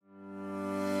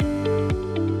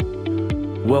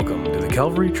Welcome to the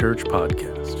Calvary Church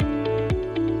Podcast.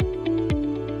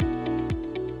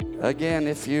 Again,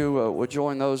 if you would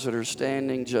join those that are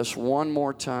standing just one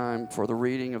more time for the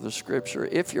reading of the Scripture,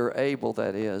 if you're able,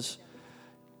 that is.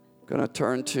 I'm going to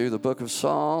turn to the book of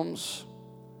Psalms,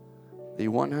 the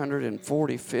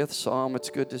 145th Psalm. It's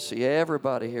good to see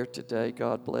everybody here today.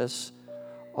 God bless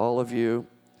all of you.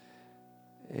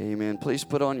 Amen. Please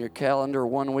put on your calendar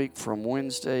 1 week from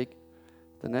Wednesday,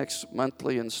 the next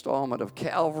monthly installment of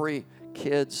Calvary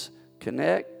Kids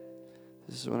Connect.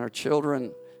 This is when our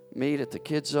children meet at the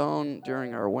Kids Zone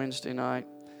during our Wednesday night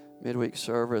midweek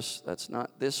service. That's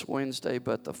not this Wednesday,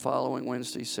 but the following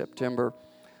Wednesday, September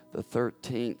the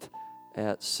 13th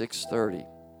at 6:30.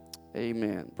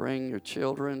 Amen. Bring your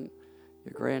children,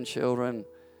 your grandchildren,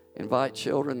 invite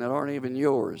children that aren't even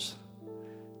yours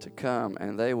to come,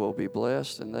 and they will be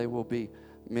blessed and they will be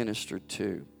ministered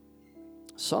to.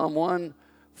 Psalm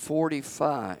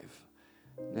 145.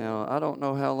 Now, I don't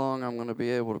know how long I'm going to be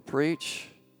able to preach.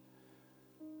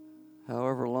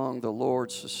 However long the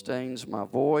Lord sustains my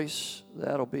voice,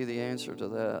 that'll be the answer to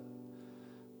that.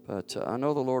 But I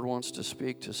know the Lord wants to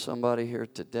speak to somebody here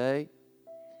today,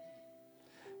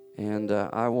 and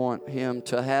I want Him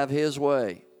to have His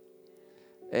way.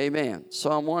 Amen.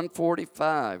 Psalm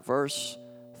 145, verse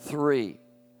 3.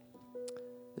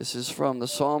 This is from the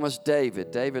psalmist David.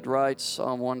 David writes,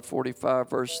 Psalm 145,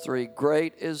 verse 3,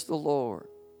 "Great is the Lord,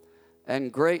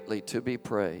 and greatly to be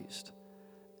praised,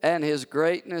 and His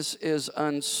greatness is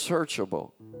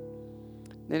unsearchable."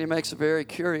 Then he makes a very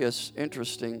curious,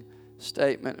 interesting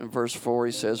statement in verse 4.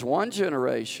 He says, "One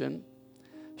generation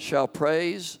shall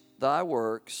praise thy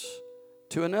works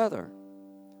to another,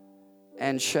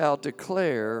 and shall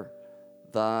declare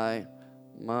thy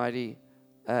mighty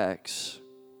acts."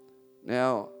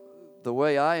 Now, the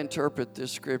way I interpret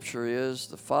this scripture is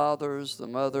the fathers, the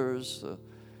mothers, the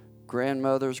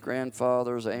grandmothers,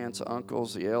 grandfathers, aunts,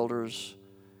 uncles, the elders,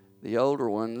 the older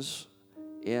ones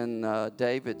in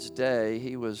David's day,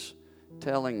 he was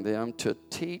telling them to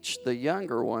teach the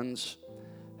younger ones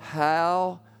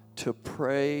how to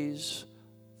praise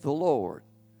the Lord.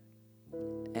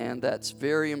 And that's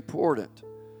very important.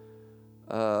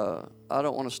 I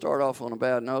don't want to start off on a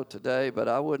bad note today, but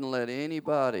I wouldn't let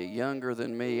anybody younger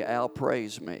than me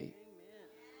outpraise me.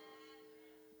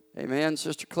 Amen,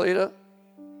 Sister Cleta?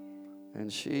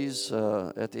 And she's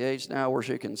at the age now where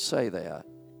she can say that.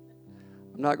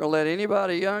 I'm not going to let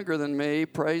anybody younger than me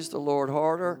praise the Lord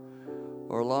harder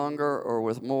or longer or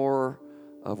with more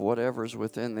of whatever's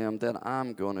within them than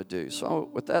I'm going to do. So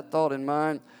with that thought in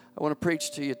mind, I want to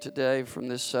preach to you today from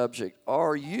this subject.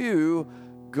 Are you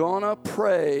going to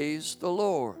praise the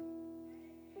Lord?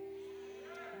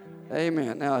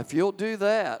 Amen. Now, if you'll do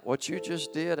that, what you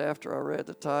just did after I read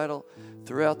the title,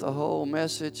 throughout the whole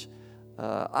message,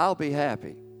 I'll be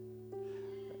happy.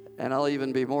 And I'll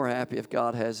even be more happy if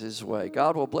God has His way.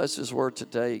 God will bless His word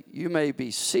today. You may be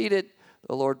seated.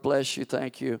 The Lord bless you.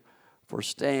 Thank you for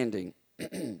standing.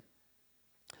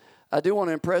 I do want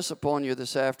to impress upon you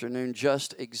this afternoon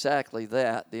just exactly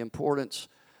that, the importance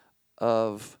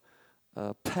of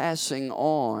passing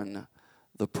on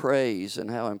the praise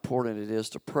and how important it is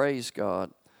to praise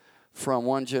God from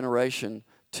one generation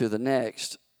to the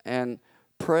next. And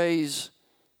praise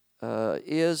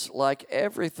is like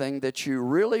everything that you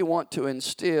really want to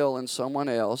instill in someone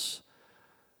else.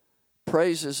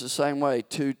 Praise is the same way.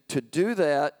 To do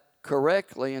that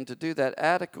correctly and to do that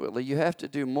adequately, you have to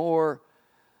do more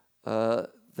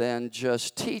than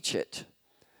just teach it.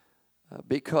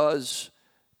 Because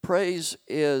praise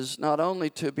is not only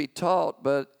to be taught,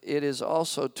 but it is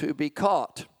also to be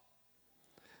caught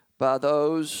by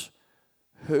those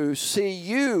who see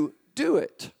you do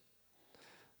it.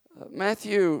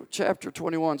 Matthew chapter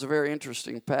 21 is a very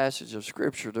interesting passage of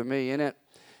Scripture to me. In it,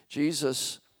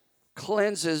 Jesus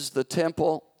cleanses the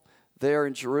temple there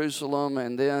in Jerusalem,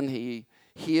 and then He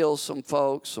heals some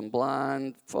folks, some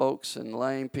blind folks and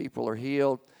lame people are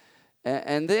healed.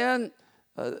 And then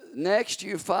next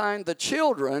you find the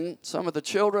children, some of the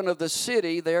children of the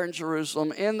city there in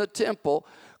Jerusalem in the temple,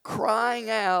 crying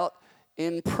out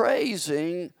in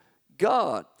praising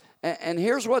God. And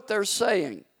here's what they're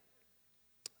saying.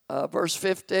 Verse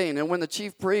 15, "And when the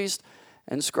chief priest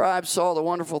and scribes saw the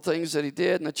wonderful things that He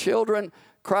did, and the children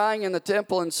crying in the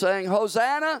temple and saying,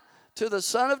 'Hosanna to the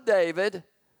Son of David,'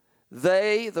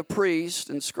 they, the priests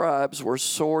and scribes, were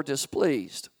sore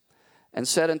displeased, and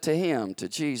said unto Him," to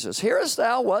Jesus, "Hearest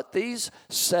thou what these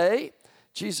say?"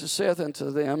 Jesus saith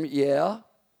unto them, "Yeah."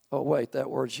 Oh, wait, that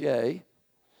word's yea.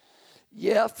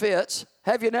 "Yeah, fits.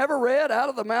 Have you never read, out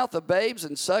of the mouth of babes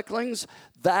and sucklings,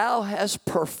 thou hast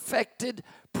perfected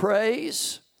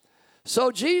praise?"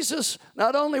 So Jesus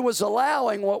not only was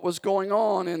allowing what was going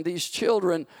on in these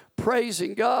children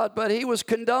praising God, but he was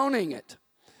condoning it.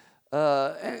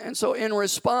 And so in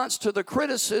response to the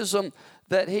criticism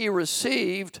that he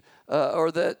received,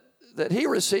 or that he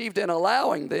received in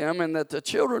allowing them, and that the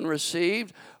children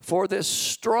received for this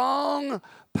strong,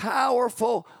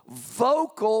 powerful,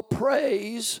 vocal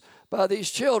praise by these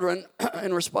children,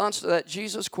 in response to that,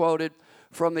 Jesus quoted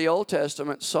from the Old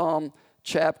Testament, Psalm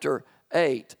chapter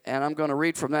 8. And I'm going to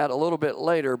read from that a little bit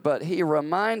later, but he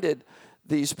reminded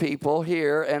these people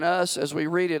here and us as we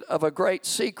read it of a great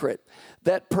secret,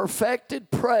 that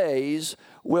perfected praise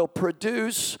will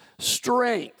produce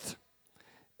strength.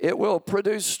 It will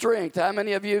produce strength. How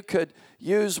many of you could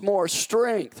use more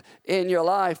strength in your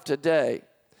life today?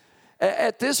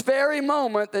 At this very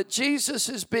moment that Jesus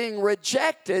is being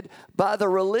rejected by the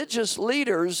religious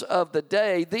leaders of the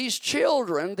day, these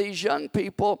children, these young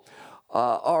people,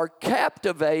 are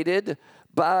captivated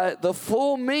by the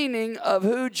full meaning of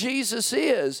who Jesus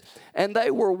is, and they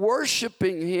were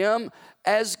worshiping him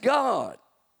as God.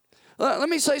 Let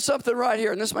me say something right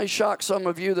here, and this may shock some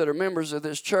of you that are members of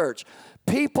this church.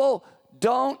 People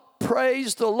don't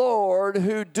praise the Lord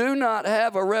who do not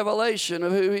have a revelation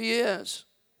of who he is.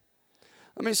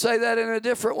 Let me say that in a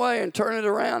different way and turn it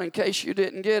around in case you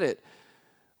didn't get it.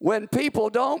 When people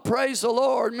don't praise the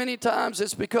Lord, many times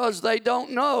it's because they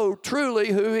don't know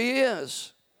truly who he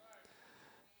is.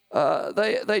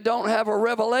 They don't have a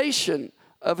revelation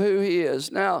of who he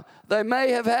is. Now, they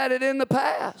may have had it in the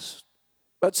past,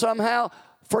 but somehow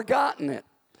forgotten it.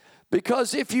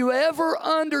 Because if you ever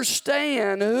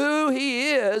understand who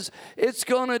he is, it's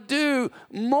going to do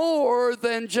more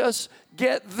than just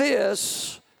get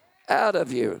this out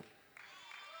of you.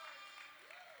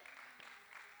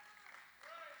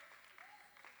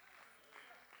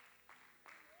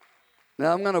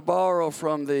 Now I'm going to borrow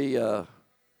from the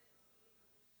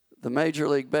Major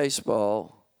League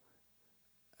Baseball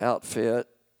outfit.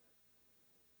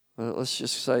 Let's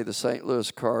just say the St. Louis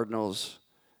Cardinals.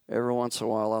 Every once in a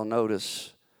while I'll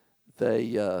notice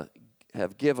they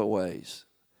have giveaways,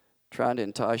 trying to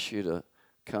entice you to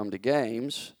come to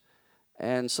games.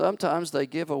 And sometimes they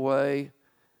give away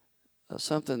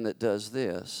something that does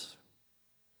this.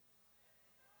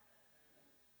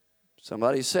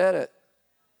 Somebody said it.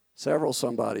 Several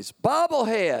somebodies.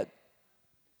 Bobblehead.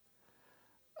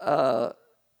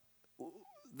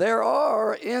 There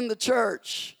are in the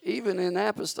church, even in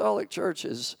apostolic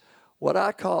churches, what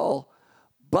I call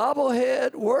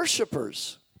bobblehead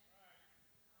worshipers.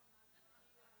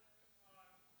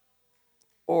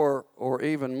 Or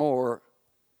even more,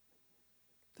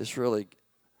 this really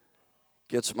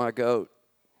gets my goat.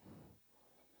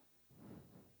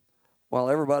 While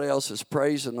everybody else is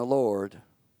praising the Lord.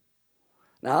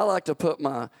 Now, I like to put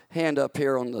my hand up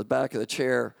here on the back of the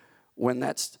chair when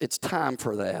it's time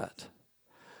for that.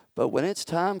 But when it's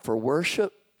time for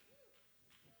worship,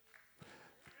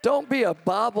 don't be a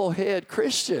bobblehead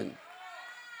Christian.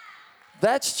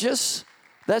 That's just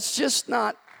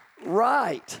not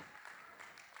right.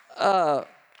 I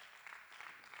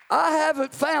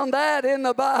haven't found that in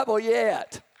the Bible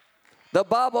yet, the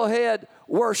bobblehead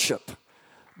worship.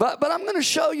 But I'm going to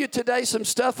show you today some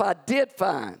stuff I did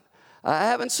find. I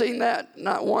haven't seen that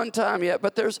not one time yet,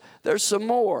 but there's some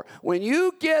more. When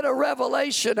you get a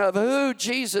revelation of who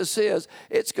Jesus is,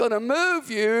 it's going to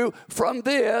move you from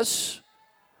this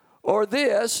or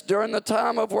this during the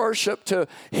time of worship to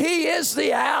he is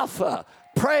the Alpha.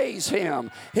 Praise him.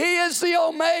 He is the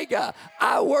Omega.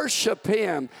 I worship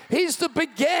him. He's the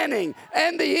beginning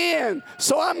and the end.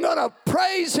 So I'm going to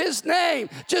praise his name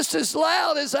just as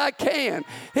loud as I can.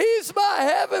 He's my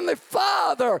heavenly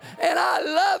Father, and I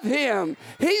love him.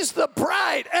 He's the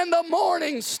bright and the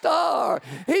morning star.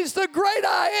 He's the great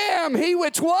I am, he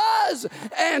which was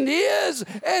and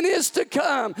is to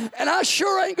come. And I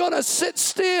sure ain't going to sit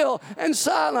still and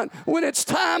silent when it's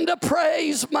time to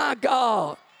praise my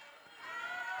God.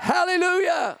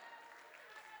 Hallelujah.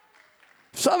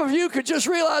 Some of you could just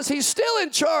realize he's still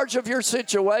in charge of your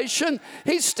situation.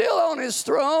 He's still on his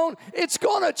throne. It's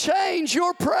going to change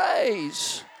your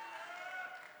praise.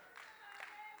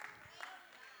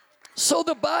 So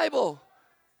the Bible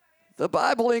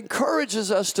encourages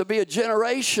us to be a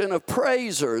generation of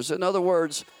praisers. In other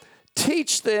words,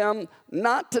 teach them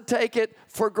not to take it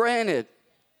for granted.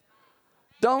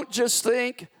 Don't just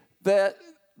think that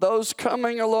those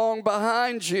coming along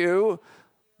behind you,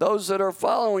 those that are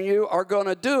following you, are going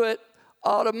to do it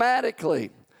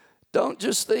automatically. Don't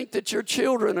just think that your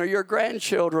children or your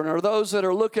grandchildren or those that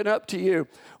are looking up to you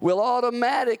will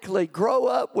automatically grow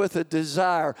up with a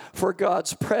desire for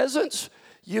God's presence.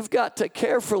 you've got to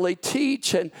carefully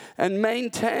teach and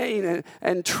maintain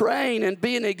and train and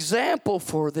be an example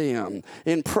for them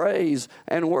in praise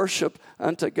and worship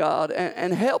unto God,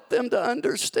 and help them to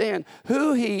understand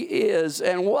who He is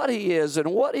and what He is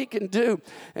and what He can do,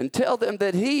 and tell them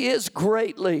that He is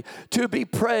greatly to be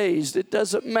praised. It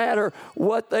doesn't matter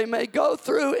what they may go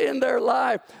through in their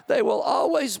life. They will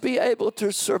always be able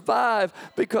to survive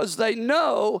because they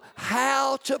know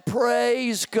how to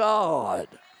praise God.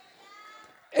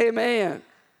 Amen.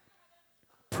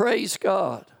 Praise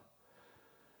God.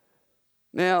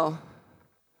 Now,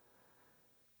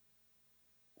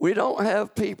 we don't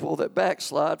have people that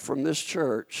backslide from this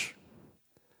church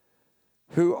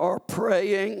who are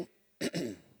praying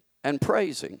and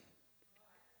praising.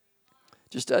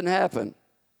 Just doesn't happen.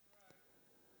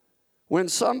 When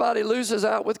somebody loses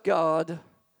out with God,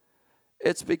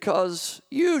 it's because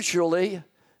usually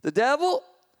the devil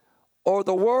or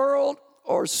the world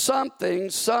or something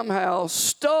somehow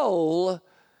stole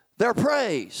their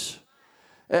praise.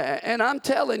 And I'm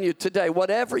telling you today,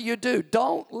 whatever you do,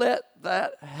 don't let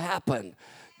that happen.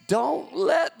 Don't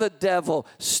let the devil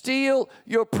steal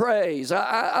your praise.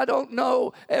 I don't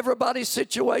know everybody's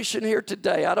situation here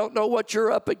today. I don't know what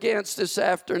you're up against this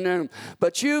afternoon.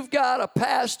 But you've got a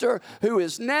pastor who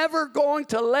is never going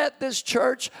to let this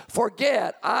church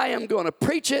forget. I am going to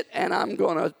preach it, and I'm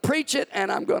going to preach it,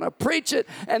 and I'm going to preach it,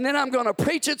 and then I'm going to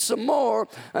preach it some more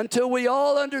until we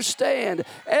all understand.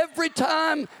 Every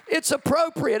time it's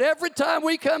appropriate, every time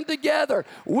we come together,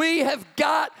 we have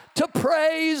got to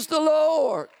praise the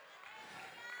Lord.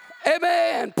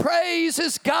 Amen. Praise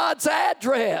is God's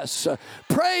address.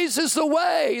 Praise is the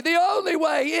way, the only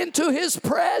way into His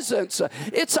presence.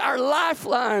 It's our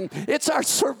lifeline. It's our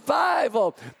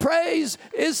survival. Praise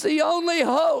is the only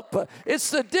hope.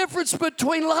 It's the difference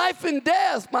between life and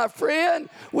death, my friend.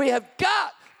 We have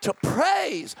got to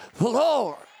praise the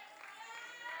Lord.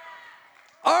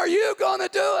 Are you going to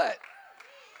do it?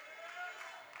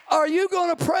 Are you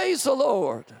going to praise the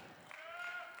Lord?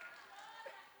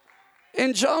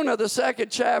 In Jonah, the 2nd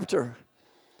chapter,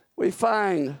 we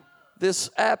find this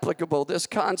applicable, this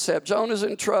concept. Jonah's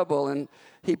in trouble, and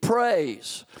he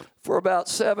prays for about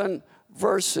 7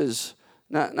 verses.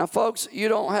 Now, folks, you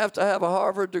don't have to have a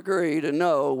Harvard degree to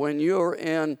know when you're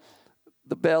in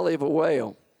the belly of a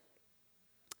whale.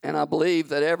 And I believe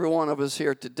that every one of us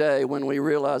here today, when we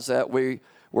realize that, we're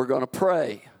going to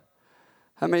pray.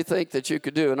 How many think that you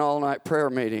could do an all-night prayer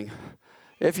meeting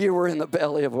if you were in the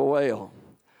belly of a whale?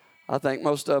 I think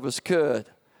most of us could.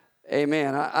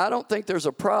 Amen. I don't think there's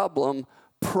a problem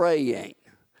praying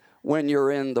when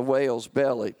you're in the whale's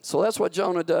belly. So that's what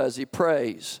Jonah does. He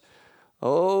prays.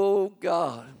 Oh,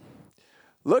 God,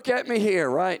 look at me here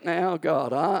right now,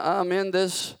 God. I'm in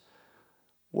this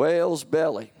whale's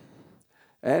belly,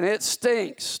 and it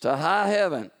stinks to high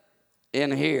heaven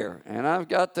in here. And I've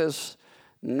got this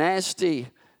nasty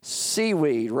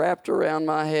seaweed wrapped around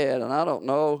my head, and I don't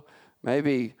know,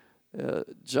 maybe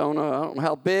Jonah, I don't know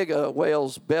how big a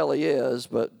whale's belly is,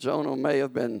 but Jonah may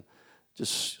have been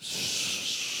just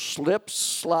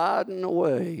sliding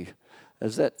away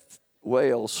as that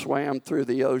whale swam through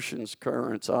the ocean's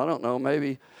currents. I don't know,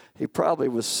 maybe he probably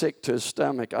was sick to his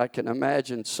stomach, I can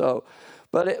imagine so.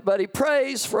 But he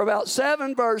prays for about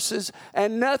 7 verses,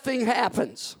 and nothing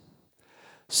happens.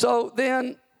 So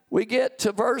then we get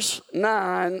to verse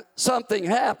 9, something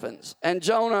happens, and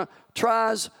Jonah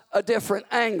tries a different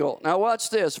angle. Now watch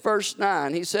this, verse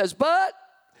 9. He says, "But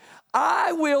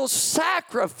I will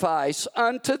sacrifice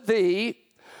unto thee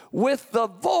with the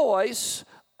voice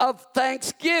of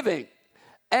thanksgiving,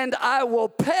 and I will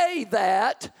pay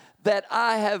that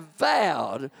I have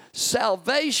vowed.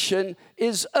 Salvation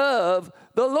is of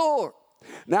the Lord."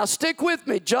 Now stick with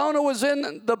me. Jonah was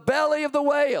in the belly of the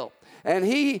whale, and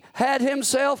he had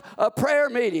himself a prayer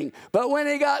meeting. But when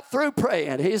he got through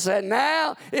praying, he said,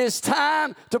 now it's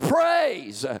time to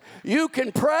praise. You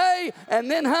can pray, and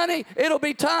then, honey, it'll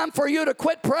be time for you to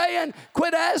quit praying,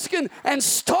 quit asking, and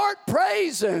start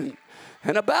praising.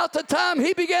 And about the time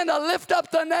he began to lift up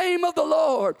the name of the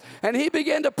Lord, and he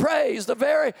began to praise, the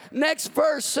very next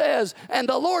verse says, "And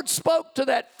the Lord spoke to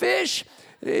that fish."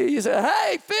 He said,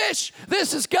 "Hey, fish,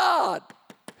 this is God.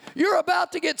 You're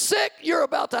about to get sick. You're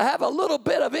about to have a little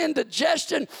bit of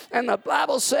indigestion." And the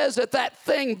Bible says that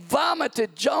thing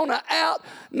vomited Jonah out,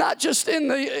 not just in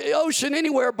the ocean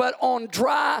anywhere, but on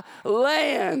dry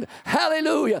land.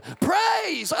 Hallelujah.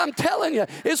 Praise, I'm telling you,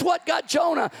 is what got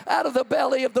Jonah out of the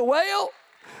belly of the whale.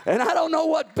 And I don't know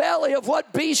what belly of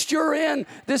what beast you're in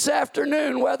this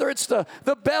afternoon, whether it's the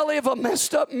belly of a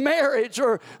messed up marriage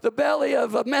or the belly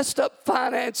of a messed up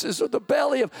finances or the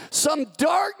belly of some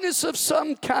darkness of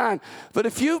some kind. But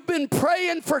if you've been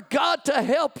praying for God to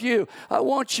help you, I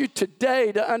want you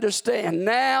today to understand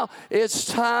now it's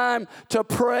time to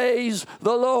praise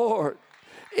the Lord.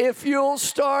 If you'll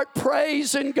start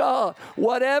praising God,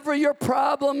 whatever your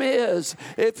problem is,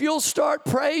 if you'll start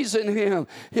praising Him,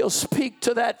 He'll speak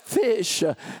to that fish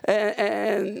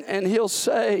and He'll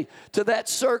say to that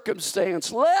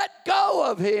circumstance, let go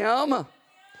of him,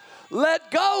 let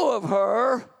go of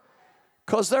her,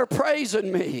 because they're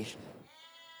praising me.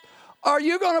 Are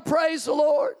you going to praise the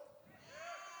Lord?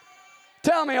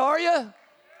 Tell me, are you?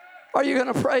 Are you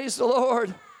going to praise the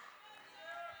Lord?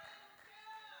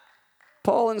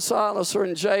 Paul and Silas are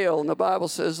in jail, and the Bible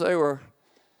says they were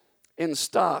in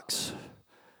stocks.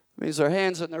 It means their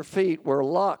hands and their feet were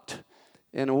locked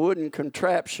in a wooden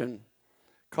contraption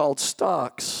called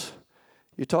stocks.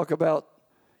 You talk about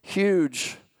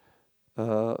huge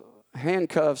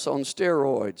handcuffs on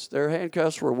steroids. Their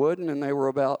handcuffs were wooden, and they were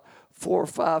about 4 or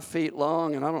 5 feet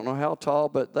long, and I don't know how tall,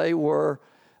 but they were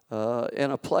in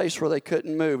a place where they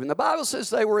couldn't move. And the Bible says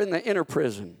they were in the inner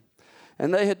prison,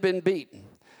 and they had been beaten.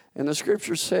 And the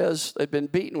scripture says they'd been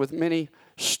beaten with many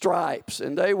stripes,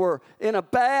 and they were in a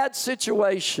bad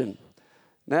situation.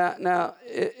 Now,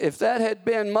 if that had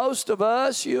been most of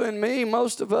us, you and me,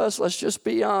 most of us, let's just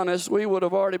be honest, we would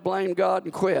have already blamed God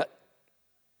and quit.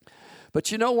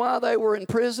 But you know why they were in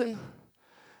prison?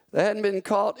 They hadn't been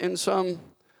caught in some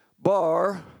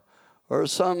bar or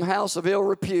some house of ill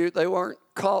repute. They weren't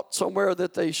caught somewhere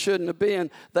that they shouldn't have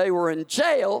been. They were in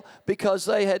jail because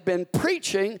they had been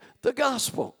preaching the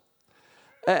gospel.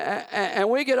 And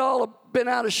we get all bent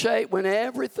out of shape when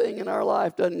everything in our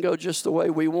life doesn't go just the way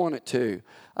we want it to.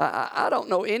 I don't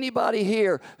know anybody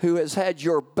here who has had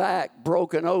your back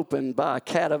broken open by a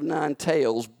cat of nine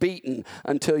tails, beaten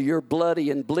until you're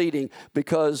bloody and bleeding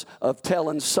because of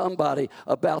telling somebody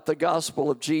about the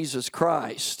gospel of Jesus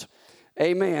Christ.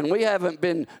 Amen. We haven't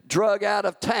been drug out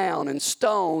of town and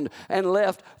stoned and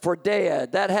left for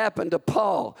dead. That happened to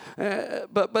Paul.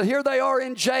 But here they are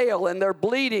in jail, and they're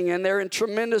bleeding, and they're in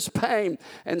tremendous pain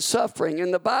and suffering.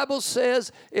 And the Bible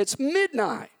says it's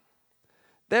midnight.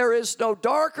 There is no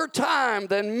darker time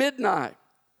than midnight.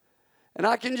 And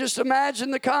I can just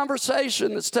imagine the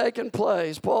conversation that's taking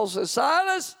place. Paul says,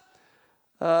 Silas,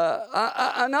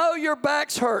 I know your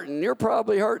back's hurting. You're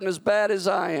probably hurting as bad as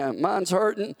I am. Mine's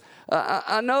hurting.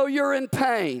 I know you're in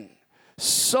pain.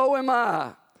 So am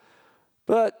I.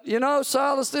 But, you know,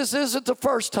 Silas, this isn't the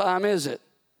first time, is it?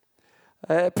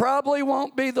 It probably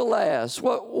won't be the last.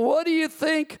 What do you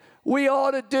think we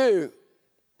ought to do?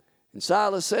 And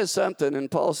Silas says something, and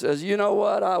Paul says, you know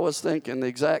what? I was thinking the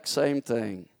exact same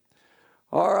thing.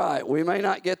 All right, we may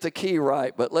not get the key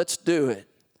right, but let's do it.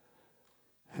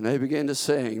 And they begin to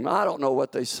sing. I don't know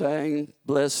what they sang.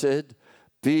 Blessed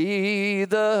be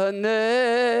the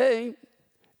name.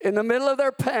 In the middle of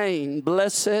their pain,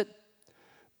 blessed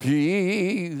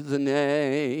be the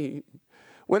name.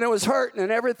 When it was hurting and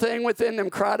everything within them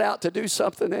cried out to do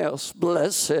something else,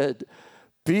 blessed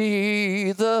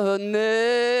be the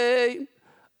name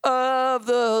of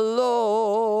the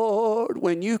Lord.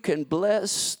 When you can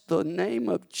bless the name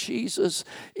of Jesus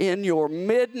in your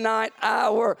midnight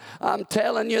hour, I'm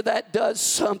telling you, that does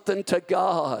something to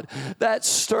God. That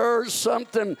stirs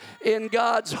something in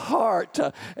God's heart.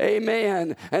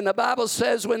 Amen. And the Bible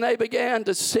says when they began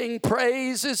to sing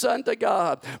praises unto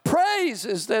God,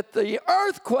 praises that the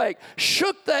earthquake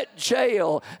shook that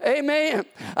jail. Amen.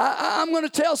 I'm going to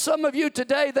tell some of you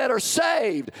today that are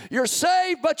saved. You're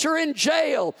saved, but you're in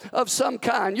jail of some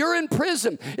kind. You're in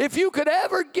prison. If you could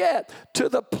ever get to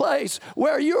the place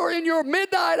where you're in your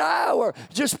midnight hour,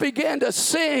 just begin to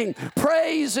sing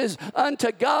praises unto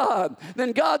God,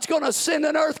 then God's going to send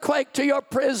an earthquake to your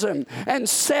prison and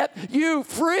set you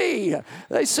free.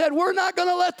 They said, we're not going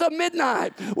to let the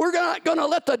midnight, we're not going to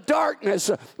let the darkness,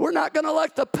 we're not going to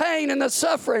let the pain and the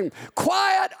suffering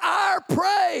quiet our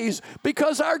praise,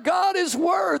 because our God is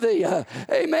worthy.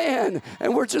 Amen.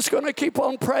 And we're just going to keep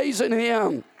on praising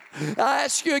Him. I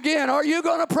ask you again, are you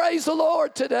going to praise the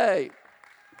Lord today?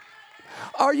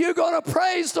 Are you going to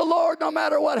praise the Lord no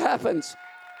matter what happens?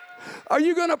 Are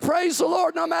you going to praise the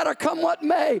Lord no matter come what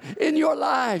may in your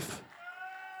life?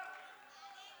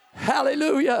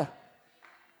 Hallelujah.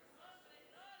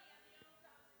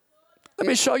 Let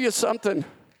me show you something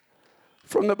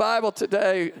from the Bible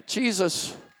today.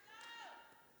 Jesus,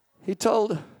 He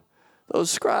told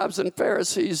those scribes and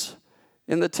Pharisees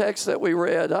in the text that we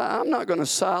read, I'm not going to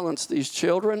silence these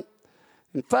children.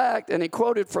 In fact, and he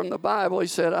quoted from the Bible, he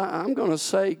said, I'm going to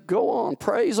say, go on,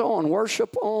 praise on,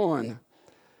 worship on.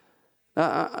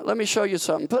 Let me show you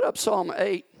something. Put up Psalm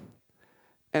 8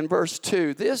 and verse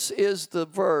 2. This is the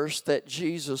verse that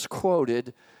Jesus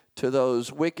quoted to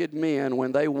those wicked men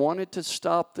when they wanted to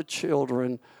stop the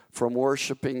children from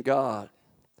worshiping God.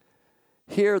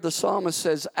 Here the psalmist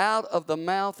says, out of the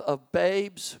mouth of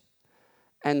babes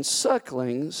and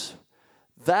sucklings,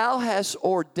 thou hast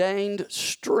ordained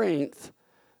strength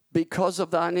because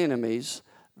of thine enemies,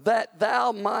 that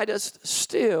thou mightest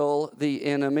still the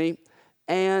enemy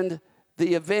and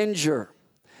the avenger.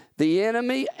 The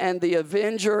enemy and the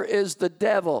avenger is the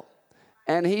devil,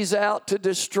 and he's out to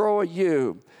destroy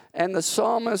you. And the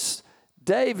psalmist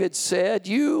David said,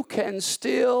 you can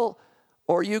still,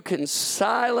 or you can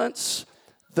silence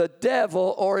the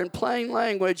devil, or in plain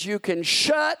language, you can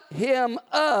shut him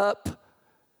up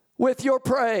with your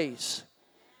praise.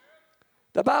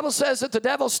 The Bible says that the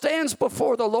devil stands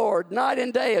before the Lord night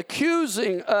and day,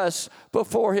 accusing us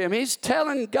before him. He's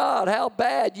telling God how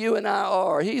bad you and I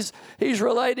are. He's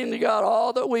relating to God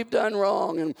all that we've done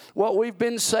wrong and what we've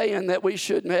been saying that we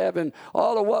shouldn't have and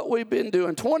all of what we've been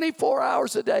doing. 24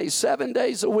 hours a day, 7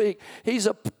 days a week, he's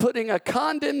putting a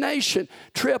condemnation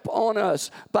trip on us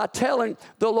by telling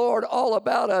the Lord all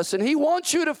about us. And he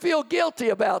wants you to feel guilty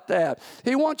about that.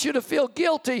 He wants you to feel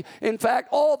guilty, in fact,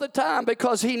 all the time,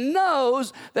 because he knows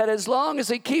that as long as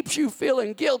he keeps you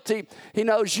feeling guilty, he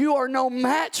knows you are no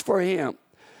match for him.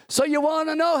 So you want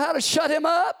to know how to shut him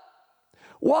up?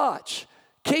 Watch.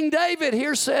 King David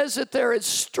here says that there is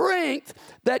strength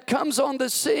that comes on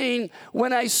the scene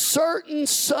when a certain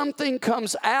something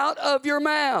comes out of your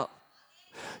mouth.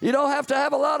 You don't have to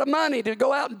have a lot of money to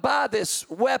go out and buy this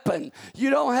weapon. You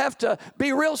don't have to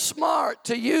be real smart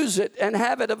to use it and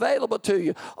have it available to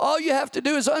you. All you have to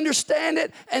do is understand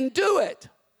it and do it.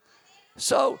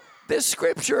 So this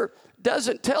scripture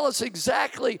doesn't tell us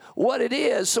exactly what it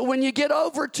is. So when you get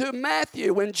over to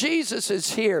Matthew, when Jesus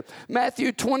is here,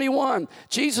 Matthew 21,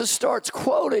 Jesus starts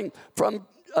quoting from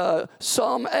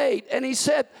Psalm 8. And he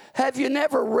said, have you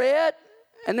never read?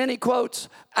 And then he quotes,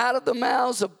 out of the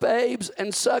mouths of babes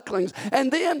and sucklings.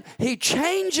 And then he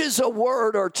changes a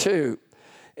word or two.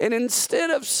 And instead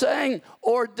of saying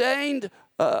ordained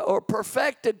or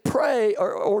perfected pray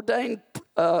or ordained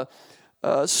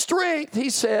strength,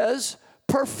 he says,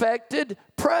 perfected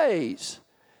praise.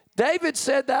 David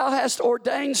said, thou hast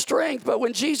ordained strength. But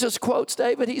when Jesus quotes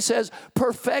David, he says,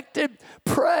 perfected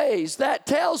praise. That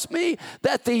tells me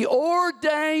that the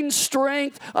ordained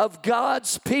strength of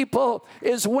God's people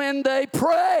is when they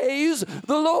praise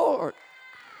the Lord.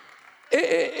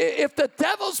 If the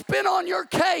devil's been on your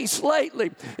case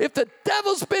lately, if the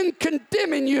devil's been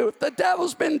condemning you, if the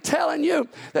devil's been telling you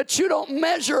that you don't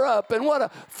measure up and what a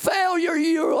failure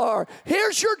you are,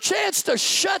 here's your chance to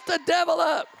shut the devil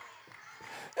up.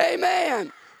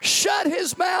 Amen. Shut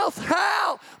his mouth.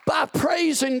 How? By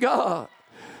praising God.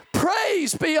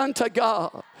 Praise be unto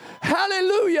God.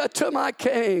 Hallelujah to my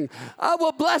King. I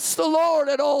will bless the Lord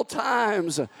at all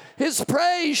times. His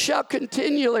praise shall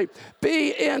continually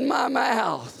be in my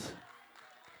mouth.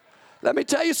 Let me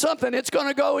tell you something. It's going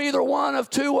to go either one of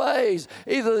two ways.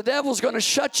 Either the devil's going to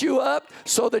shut you up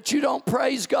so that you don't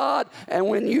praise God. And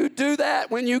when you do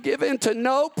that, when you give in to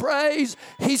no praise,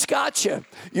 he's got you.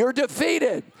 You're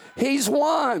defeated. He's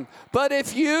won. But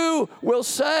if you will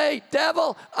say,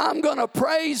 devil, I'm going to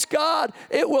praise God,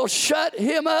 it will shut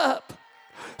him up.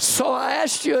 So I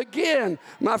asked you again,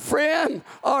 my friend,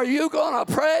 are you going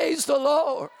to praise the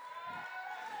Lord?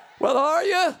 Well, are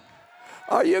you?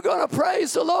 Are you going to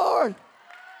praise the Lord?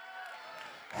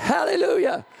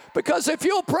 Hallelujah. Because if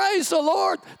you'll praise the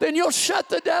Lord, then you'll shut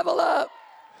the devil up.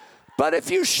 But if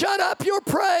you shut up your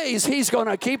praise, he's going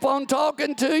to keep on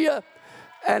talking to you.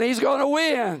 And he's going to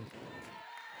win.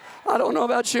 I don't know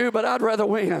about you, but I'd rather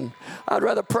win. I'd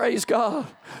rather praise God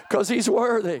because he's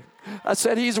worthy. I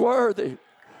said he's worthy.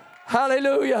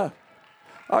 Hallelujah.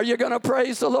 Are you going to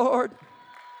praise the Lord?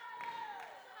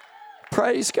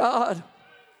 Praise God.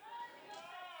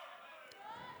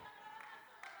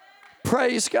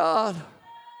 Praise God.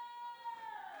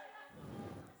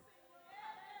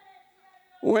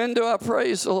 When do I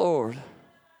praise the Lord?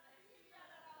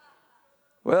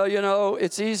 Well, you know,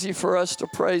 it's easy for us to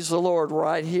praise the Lord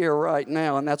right here, right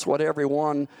now, and that's what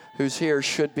everyone who's here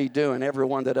should be doing,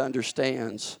 everyone that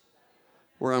understands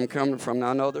where I'm coming from. Now,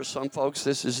 I know there's some folks,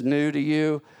 this is new to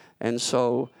you, and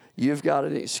so you've got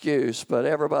an excuse, but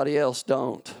everybody else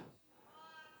don't.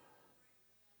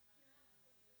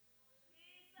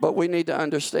 But we need to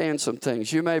understand some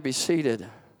things. You may be seated.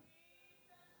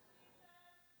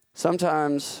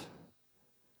 Sometimes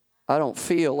I don't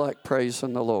feel like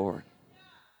praising the Lord.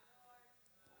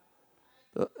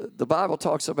 The Bible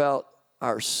talks about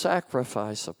our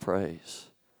sacrifice of praise.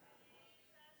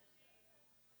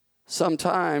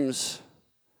 Sometimes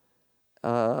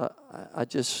I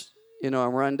just, I'm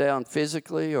run down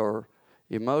physically or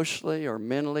emotionally or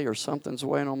mentally, or something's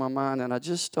weighing on my mind, and I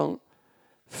just don't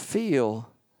feel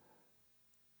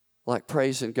like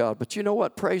praising God. But you know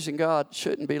what? Praising God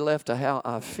shouldn't be left to how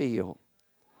I feel.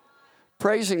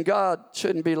 Praising God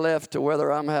shouldn't be left to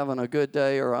whether I'm having a good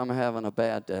day or I'm having a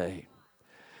bad day.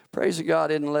 Praising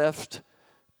God isn't left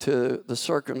to the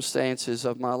circumstances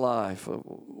of my life,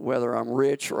 whether I'm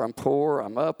rich or I'm poor,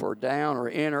 I'm up or down or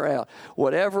in or out.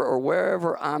 Whatever or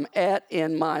wherever I'm at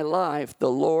in my life, the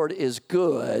Lord is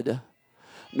good.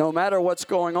 No matter what's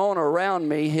going on around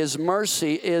me, His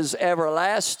mercy is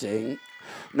everlasting.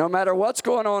 No matter what's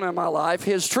going on in my life,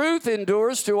 His truth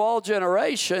endures to all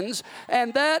generations,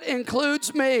 and that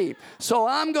includes me. So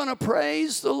I'm going to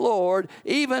praise the Lord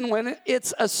even when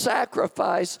it's a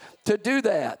sacrifice to do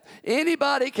that.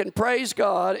 Anybody can praise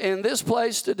God in this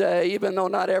place today, even though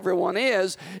not everyone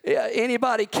is.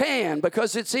 Anybody can,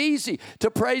 because it's easy to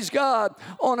praise God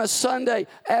on a Sunday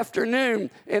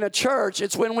afternoon in a church.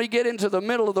 It's when we get into the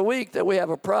middle of the week that we have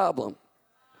a problem.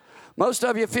 Most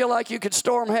of you feel like you could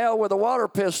storm hell with a water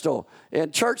pistol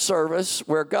in church service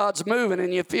where God's moving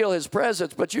and you feel His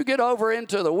presence. But you get over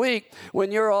into the week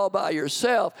when you're all by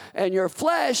yourself and your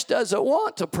flesh doesn't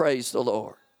want to praise the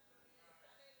Lord.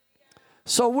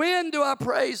 So when do I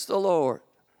praise the Lord?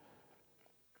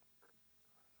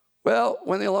 Well,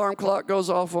 when the alarm clock goes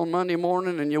off on Monday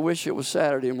morning and you wish it was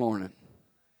Saturday morning.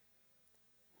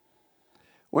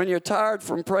 When you're tired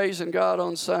from praising God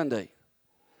on Sunday.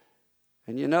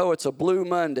 And you know it's a blue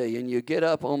Monday, and you get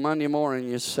up on Monday morning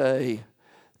and you say,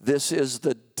 "This is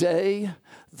the day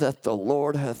that the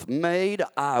Lord hath made.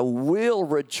 I will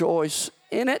rejoice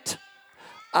in it.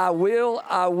 I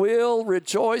will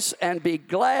rejoice and be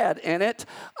glad in it.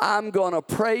 I'm going to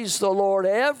praise the Lord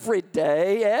every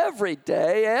day, every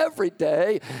day, every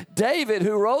day." David,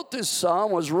 who wrote this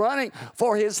psalm, was running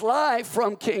for his life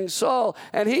from King Saul,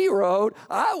 and he wrote,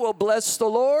 "I will bless the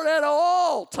Lord at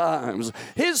all times.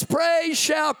 His praise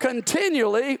shall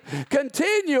continually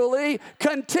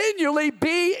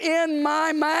be in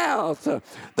my mouth."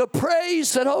 The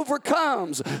praise that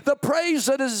overcomes, the praise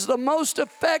that is the most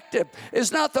effective,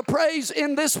 is not the praise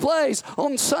in this place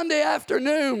on Sunday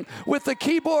afternoon with the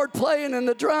keyboard playing and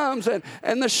the drums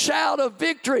and the shout of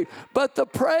victory, but the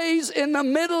praise in the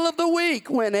middle of the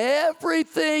week when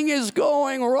everything is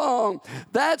going wrong.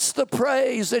 That's the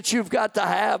praise that you've got to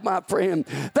have, my friend.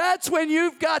 That's when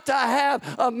you've got to have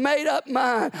a made-up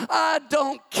mind. I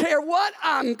don't care what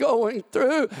I'm going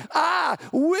through. I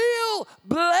will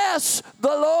bless the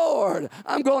Lord.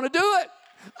 I'm going to do it.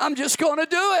 I'm just going to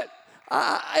do it.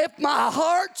 If my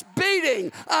heart's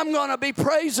beating, I'm going to be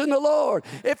praising the Lord.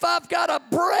 If I've got a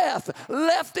breath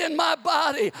left in my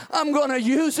body, I'm going to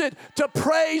use it to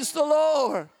praise the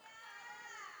Lord.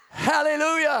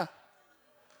 Hallelujah.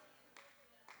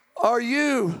 Are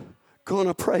you going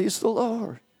to praise the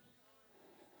Lord?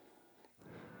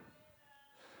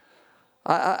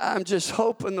 I'm just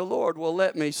hoping the Lord will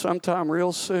let me sometime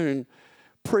real soon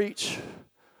preach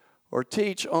or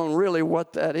teach on really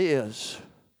what that is.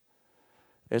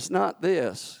 It's not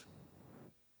this.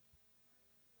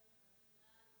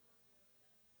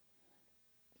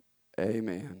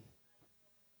 Amen.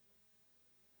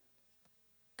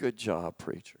 Good job,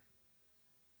 preacher.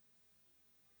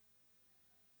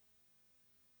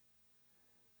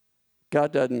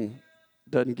 God doesn't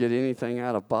get anything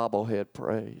out of bobblehead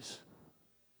praise.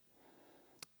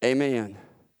 Amen.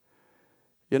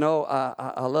 You know,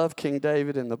 I love King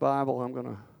David in the Bible. I'm going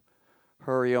to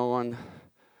hurry on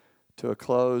to a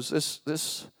close.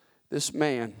 This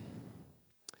man,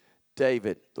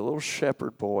 David, the little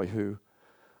shepherd boy who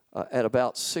at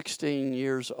about 16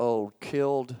 years old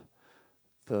killed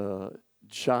the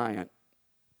giant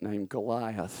named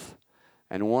Goliath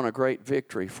and won a great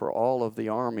victory for all of the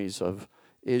armies of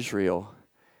Israel.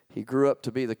 He grew up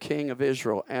to be the king of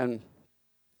Israel, and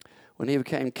when he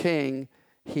became king,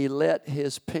 he let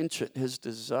his penchant, his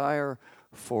desire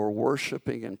for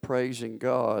worshiping and praising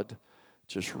God,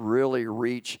 just really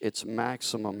reach its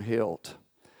maximum hilt.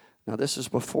 Now, this is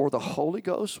before the Holy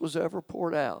Ghost was ever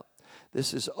poured out.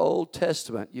 This is Old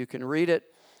Testament. You can read it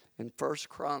in 1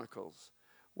 Chronicles,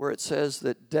 where it says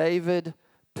that David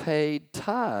paid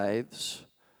tithes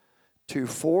to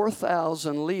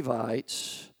 4,000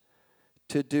 Levites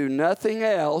to do nothing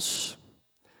else.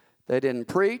 They didn't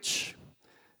preach.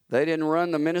 They didn't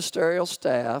run the ministerial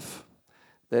staff.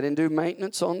 They didn't do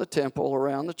maintenance on the temple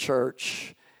around the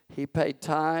church. He paid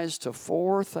tithes to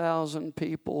 4,000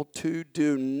 people to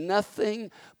do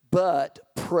nothing but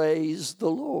praise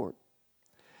the Lord.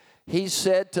 He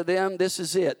said to them, this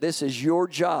is it. This is your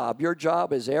job. Your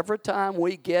job is every time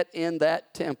we get in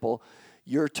that temple,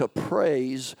 you're to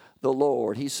praise the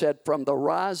Lord. He said, from the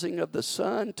rising of the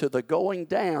sun to the going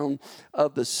down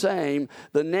of the same,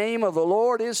 the name of the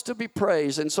Lord is to be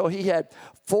praised. And so he had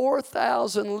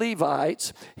 4,000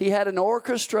 Levites. He had an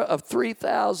orchestra of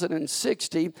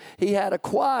 3,060. He had a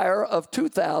choir of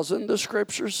 2,000. The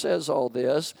scripture says all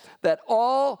this, that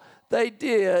all they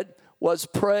did was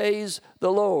praise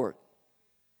the Lord.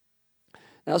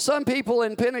 Now, some people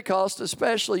in Pentecost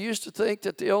especially used to think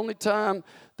that the only time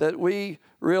that we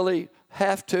really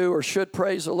have to or should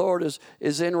praise the Lord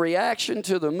is in reaction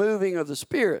to the moving of the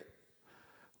Spirit.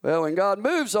 Well, when God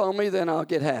moves on me, then I'll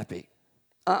get happy.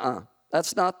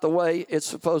 That's not the way it's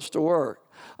supposed to work.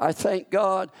 I thank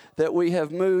God that we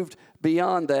have moved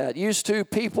beyond that. Used to,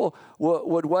 people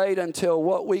would wait until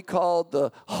what we called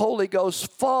the Holy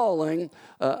Ghost falling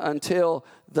until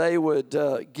they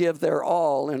would give their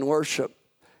all in worship.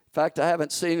 In fact, I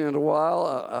haven't seen it in a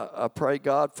while. I pray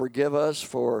God forgive us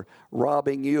for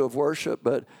robbing you of worship,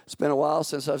 but it's been a while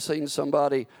since I've seen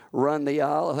somebody run the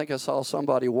aisle. I think I saw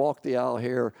somebody walk the aisle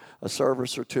here a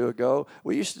service or two ago.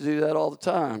 We used to do that all the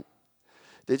time.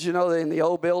 Did you know that in the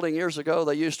old building years ago,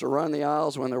 they used to run the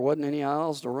aisles when there wasn't any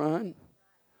aisles to run?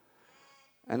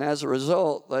 And as a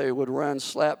result, they would run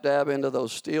slap dab into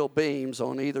those steel beams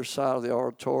on either side of the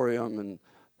auditorium, and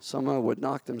some of them would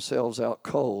knock themselves out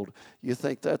cold. You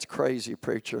think that's crazy,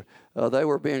 preacher. They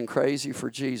were being crazy for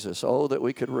Jesus. Oh, that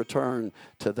we could return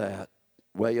to that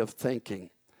way of thinking.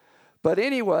 But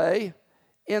anyway,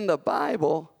 in the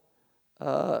Bible,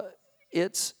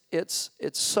 it's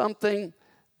something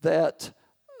that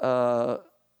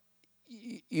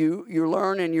you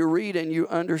learn and you read and you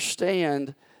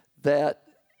understand that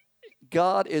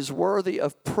God is worthy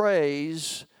of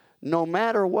praise no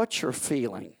matter what you're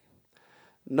feeling.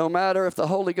 No matter if the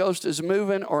Holy Ghost is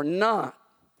moving or not.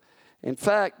 In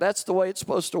fact, that's the way it's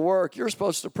supposed to work. You're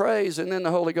supposed to praise and then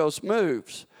the Holy Ghost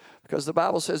moves. Because the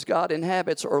Bible says God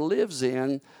inhabits or lives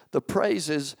in the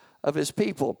praises of His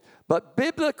people. But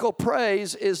biblical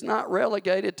praise is not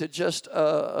relegated to just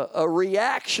a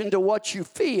reaction to what you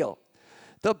feel.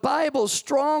 The Bible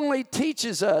strongly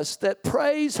teaches us that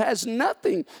praise has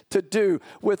nothing to do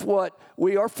with what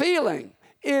we are feeling.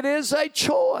 It is a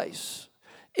choice.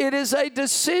 It is a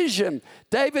decision.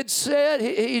 David said,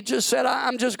 he just said,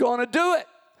 I'm just going to do it.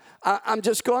 I'm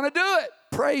just going to do it.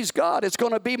 Praise God. It's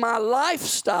going to be my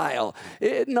lifestyle.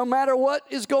 No matter what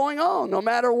is going on, no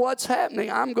matter what's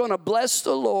happening, I'm going to bless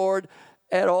the Lord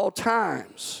at all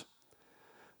times.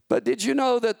 But did you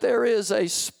know that there is a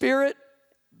spirit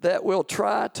that will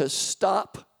try to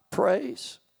stop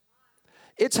praise?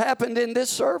 It's happened in this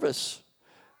service.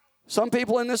 Some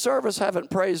people in this service haven't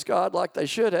praised God like they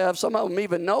should have. Some of them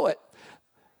even know it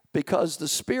because the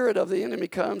spirit of the enemy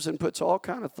comes and puts all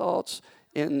kind of thoughts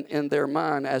in their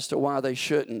mind as to why they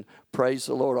shouldn't praise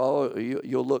the Lord. Oh,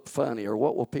 you'll look funny, or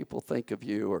what will people think of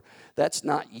you, or that's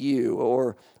not you,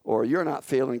 or you're not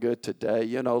feeling good today.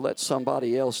 You know, let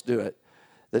somebody else do it.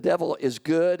 The devil is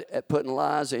good at putting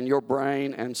lies in your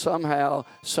brain, and somehow,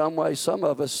 some way, some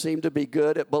of us seem to be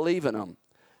good at believing them.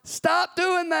 Stop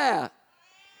doing that.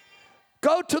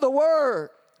 Go to the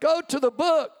Word. Go to the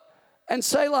book and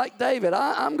say like David,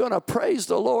 I'm going to praise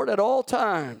the Lord at all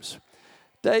times.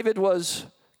 David was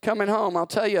coming home. I'll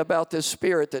tell you about this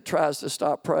spirit that tries to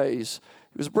stop praise.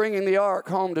 He was bringing the ark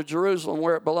home to Jerusalem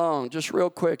where it belonged. Just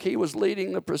real quick, he was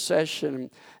leading the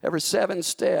procession. Every 7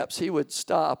 steps, he would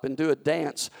stop and do a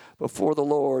dance before the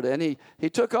Lord. And he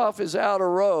took off his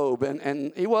outer robe,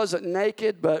 and he wasn't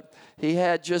naked, but he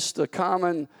had just the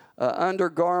common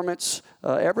undergarments.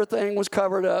 Everything was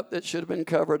covered up that should have been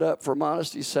covered up for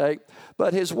modesty's sake.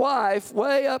 But his wife,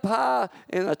 way up high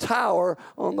in a tower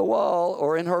on the wall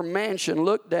or in her mansion,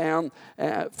 looked down.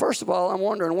 First of all, I'm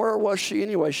wondering, where was she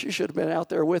anyway? She should have been out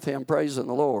there with him praising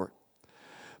the Lord.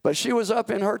 But she was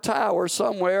up in her tower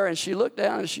somewhere, and she looked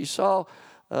down and she saw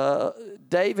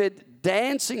David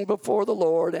dancing before the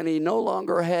Lord, and he no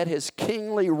longer had his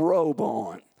kingly robe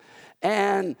on.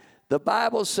 And the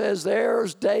Bible says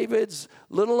there's David's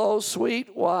little old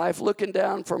sweet wife looking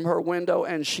down from her window,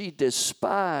 and she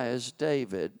despised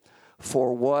David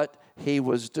for what he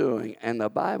was doing. And the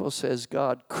Bible says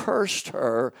God cursed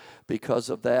her because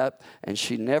of that, and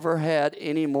she never had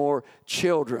any more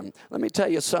children. Let me tell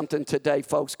you something today,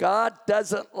 folks. God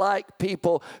doesn't like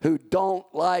people who don't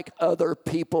like other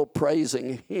people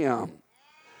praising Him.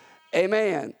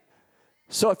 Amen.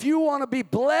 So if you want to be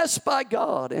blessed by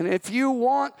God, and if you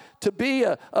want to be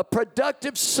a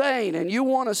productive saint, and you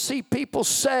want to see people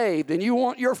saved, and you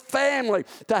want your family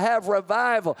to have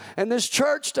revival, and this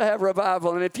church to have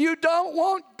revival, and if you don't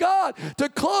want God to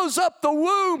close up the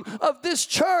womb of this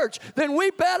church, then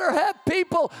we better have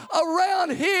people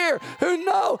around here who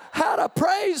know how to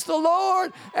praise the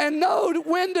Lord and know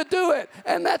when to do it.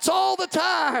 And that's all the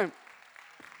time.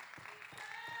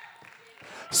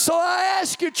 So I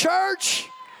ask you, church,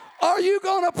 are you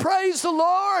going to praise the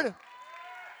Lord?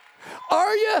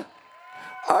 Are you?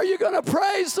 Are you going to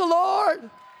praise the Lord?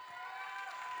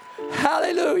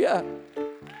 Hallelujah.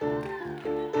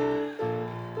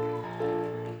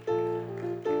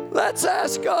 Let's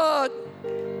ask God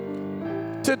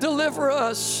to deliver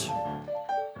us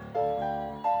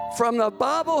from the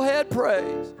bobblehead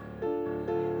praise.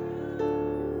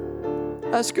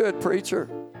 That's good, preacher.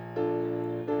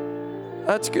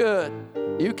 That's good.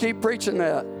 You keep preaching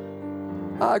that.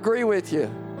 I agree with you.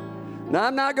 Now,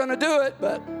 I'm not going to do it,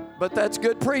 but that's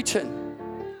good preaching.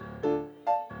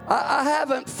 I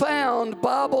haven't found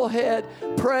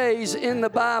bobblehead praise in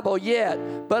the Bible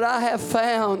yet, but I have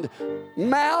found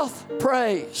mouth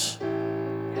praise.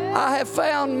 I have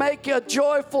found make a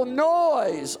joyful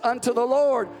noise unto the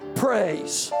Lord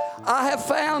praise. I have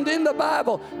found in the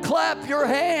Bible, clap your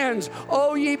hands,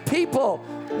 O ye people.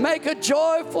 Make a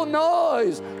joyful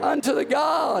noise unto the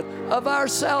God of our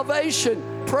salvation.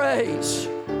 Praise.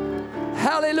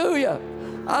 Hallelujah.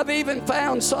 I've even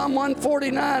found Psalm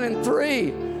 149 and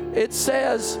 3. It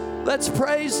says, let's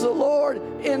praise the Lord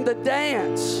in the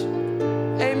dance.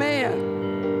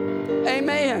 Amen.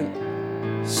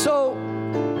 Amen. So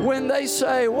when they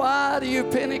say, why do you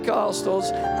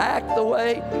Pentecostals act the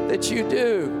way that you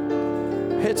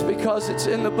do? It's because it's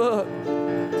in the book.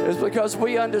 It's because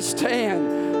we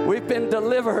understand we've been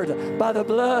delivered by the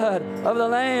blood of the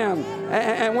Lamb.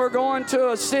 And we're going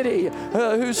to a city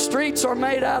whose streets are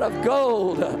made out of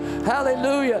gold.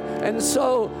 Hallelujah. And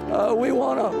so we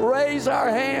want to raise our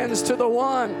hands to the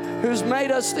one who's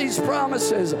made us these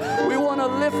promises. We want to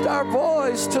lift our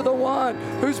voice to the one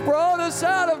who's brought us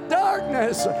out of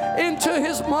darkness into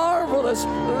his marvelous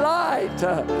light.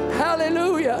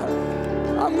 Hallelujah.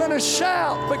 I'm going to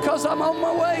shout because I'm on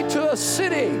my way to a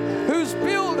city whose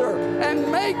builder and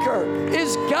maker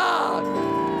is God.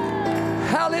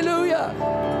 Hallelujah.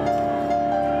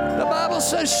 The Bible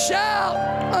says, shout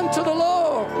unto the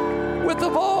Lord with the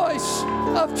voice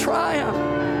of triumph.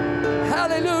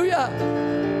 Hallelujah.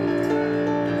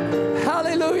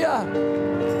 Hallelujah.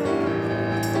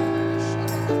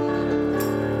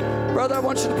 Brother, I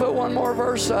want you to put one more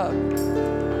verse up.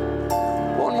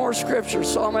 One more scripture,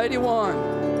 Psalm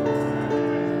 81.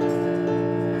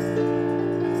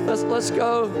 Let's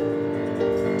go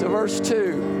to verse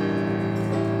 2.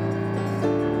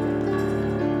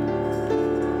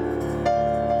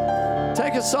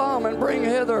 Take a psalm and bring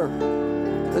hither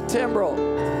the timbrel,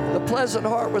 the pleasant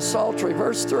harp with psaltery.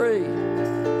 Verse 3.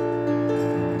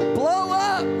 Blow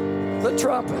up the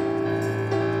trumpet.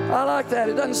 I like that.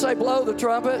 It doesn't say blow the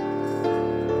trumpet.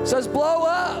 It says blow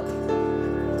up.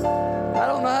 I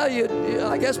don't know how you,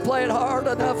 I guess play it hard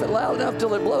enough and loud enough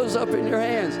till it blows up in your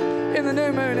hands. In the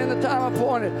new moon, in the time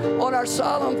appointed, on our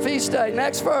solemn feast day.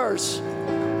 Next verse.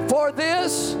 For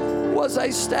this was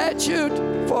a statute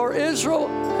for Israel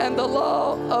and the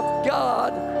law of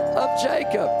God of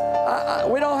Jacob.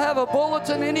 We don't have a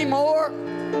bulletin anymore,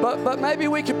 but maybe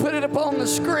we could put it up on the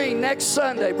screen next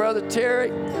Sunday, Brother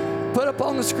Terry. Put up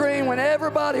on the screen when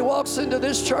everybody walks into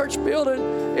this church building.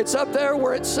 It's up there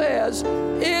where it says,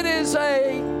 it is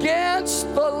against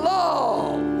the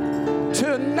law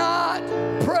to not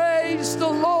praise the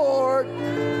Lord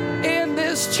in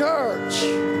this church.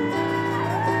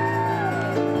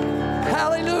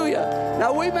 Hallelujah.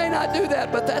 Now, we may not do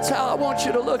that, but that's how I want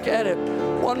you to look at it.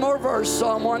 One more verse,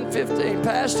 Psalm 115.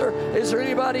 Pastor, is there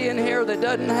anybody in here that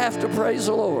doesn't have to praise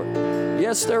the Lord?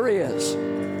 Yes, there is.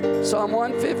 Psalm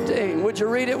 115. Would you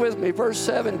read it with me? Verse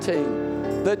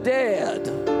 17. The dead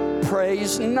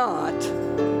praise not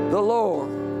the Lord.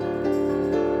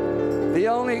 The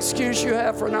only excuse you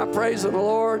have for not praising the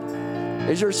Lord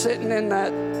is you're sitting in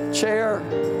that chair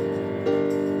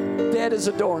dead as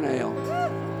a doornail.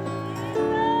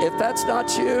 If that's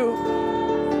not you,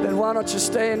 then why don't you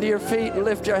stand to your feet and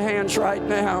lift your hands right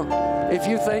now if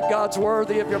you think God's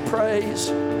worthy of your praise.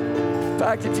 In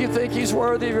fact, if you think He's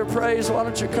worthy of your praise, why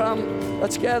don't you come?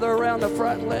 Let's gather around the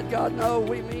front and let God know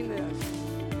we mean this.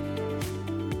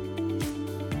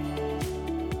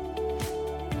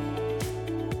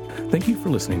 Thank you for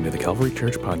listening to the Calvary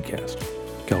Church Podcast.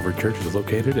 Calvary Church is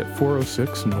located at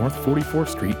 406 North 44th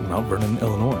Street in Mount Vernon,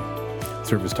 Illinois.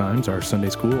 Service times are Sunday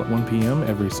school at 1 p.m.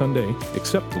 every Sunday,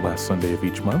 except the last Sunday of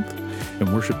each month,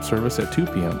 and worship service at 2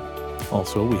 p.m.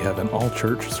 Also, we have an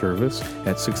all-church service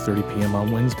at 6:30 p.m.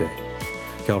 on Wednesday.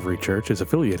 Calvary Church is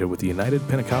affiliated with the United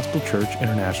Pentecostal Church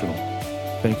International.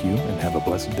 Thank you and have a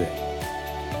blessed day.